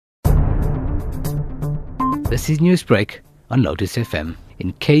This is Newsbreak on Lotus FM,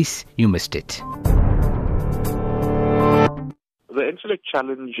 in case you missed it. The Entelect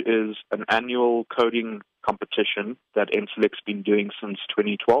Challenge is an annual coding competition that Entelect's been doing since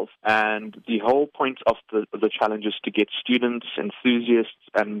 2012. And the whole point of the challenge is to get students, enthusiasts,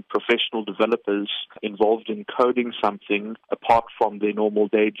 and professional developers involved in coding something apart from their normal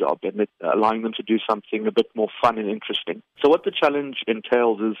day job, and allowing them to do something a bit more fun and interesting. So what the challenge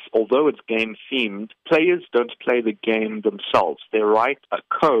entails is, although it's game-themed, players don't play the game themselves. They write a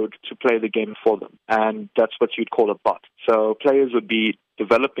code to play the game for them, and that's what you'd call a bot. So players would be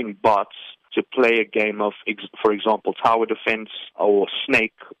developing bots to play a game of, for example, tower defense or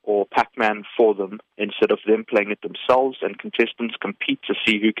Snake or Pac-Man for them instead of them playing it themselves, and contestants compete to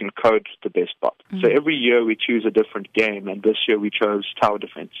see who can code the best bot. So every year we choose a different game, and this year we chose tower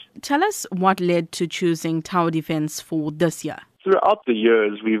defense. Tell us what led to choosing tower defense for this year. Throughout the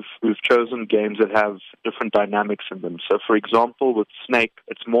years, we've chosen games that have different dynamics in them. So, for example, with Snake,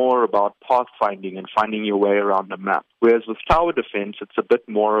 it's more about pathfinding and finding your way around the map. Whereas with Tower Defense, it's a bit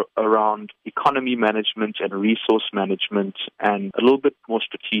more around economy management and resource management and a little bit more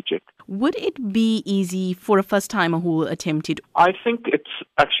strategic. Would it be easy for a first-timer who will attempt it? I think it's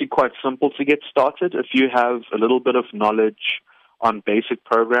actually quite simple to get started if you have a little bit of knowledge on basic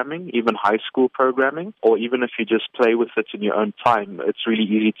programming, even high school programming, or even if you just play with it in your own time, it's really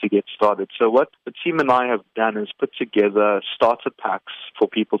easy to get started. So what the team and I have done is put together starter packs for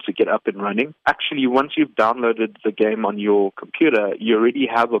people to get up and running. Actually, once you've downloaded the game on your computer, you already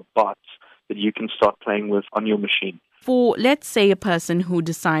have a bot that you can start playing with on your machine. For, let's say, a person who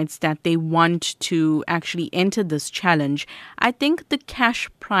decides that they want to actually enter this challenge, I think the cash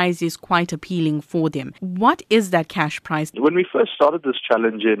prize is quite appealing for them. What is that cash prize? When we first started this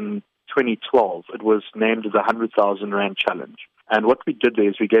challenge in 2012, it was named as a 100,000 Rand challenge. And what we did there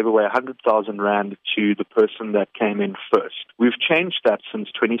is we gave away 100,000 Rand to the person that came in first. We've changed that since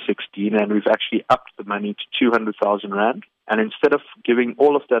 2016, and we've actually upped the money to 200,000 Rand. And instead of giving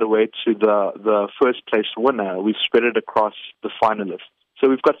all of that away to the first place winner, we've spread it across the finalists. So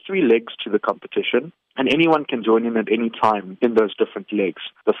we've got 3 legs to the competition, and anyone can join in at any time in those different legs.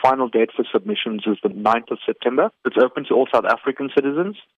 The final date for submissions is the 9th of September. It's open to all South African citizens,